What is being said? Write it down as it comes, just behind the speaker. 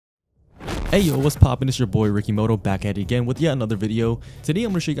Hey yo, what's poppin'? It's your boy RickyMoto back at it again with yet another video. Today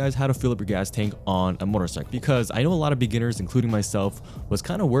I'm going to show you guys how to fill up your gas tank on a motorcycle, because I know a lot of beginners, including myself, was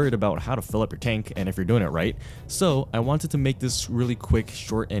kind of worried about how to fill up your tank and if you're doing it right. So I wanted to make this really quick,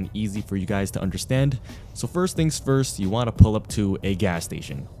 short, and easy for you guys to understand. So first things first, you want to pull up to a gas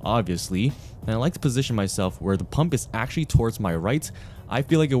station, obviously, and I like to position myself where the pump is actually towards my right. I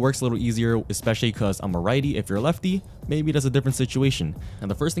feel like it works a little easier, especially because I'm a righty. If you're a lefty, maybe that's a different situation.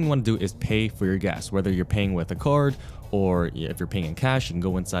 And the first thing you want to do is pay for your gas, whether you're paying with a card or if you're paying in cash, you can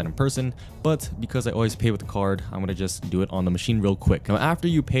go inside in person. But because I always pay with the card, I'm going to just do it on the machine real quick. Now, after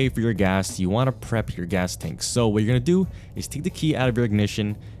you pay for your gas, you want to prep your gas tank. So what you're going to do is take the key out of your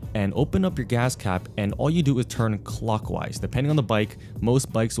ignition and open up your gas cap, and all you do is turn clockwise. Depending on the bike, most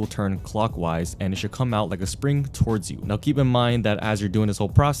bikes will turn clockwise and it should come out like a spring towards you. Now keep in mind that as you're doing this whole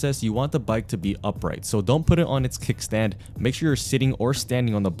process, you want the bike to be upright, so don't put it on its kickstand. Make sure you're sitting or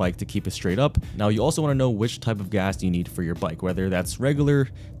standing on the bike to keep it straight up. Now you also want to know which type of gas you need for your bike, whether that's regular,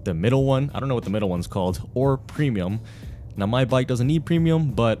 the middle one, I don't know what the middle one's called, or premium. Now my bike doesn't need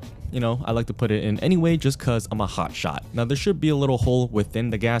premium, but you know, I like to put it in anyway just because I'm a hot shot. Now there should be a little hole within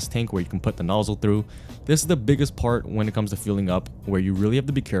the gas tank where you can put the nozzle through. This is the biggest part when it comes to filling up, where you really have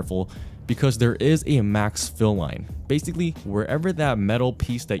to be careful because there is a max fill line. Basically, wherever that metal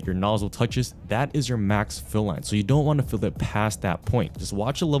piece that your nozzle touches, that is your max fill line. So you don't want to fill it past that point. Just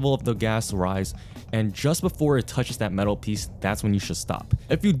watch the level of the gas rise, and just before it touches that metal piece, that's when you should stop.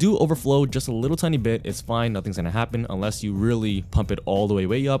 If you do overflow just a little tiny bit, it's fine, nothing's gonna happen unless you really pump it all the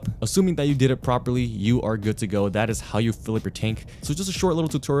way up. Assuming that you did it properly, you are good to go. That is how you fill up your tank. So just a short little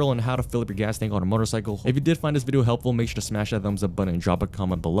tutorial on how to fill up your gas tank on a motorcycle. If you did find this video helpful, make sure to smash that thumbs up button and drop a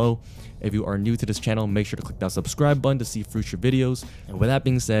comment below. If you are new to this channel, make sure to click that subscribe button to see future videos. And with that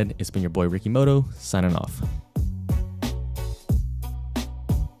being said, it's been your boy RickyMoto, signing off.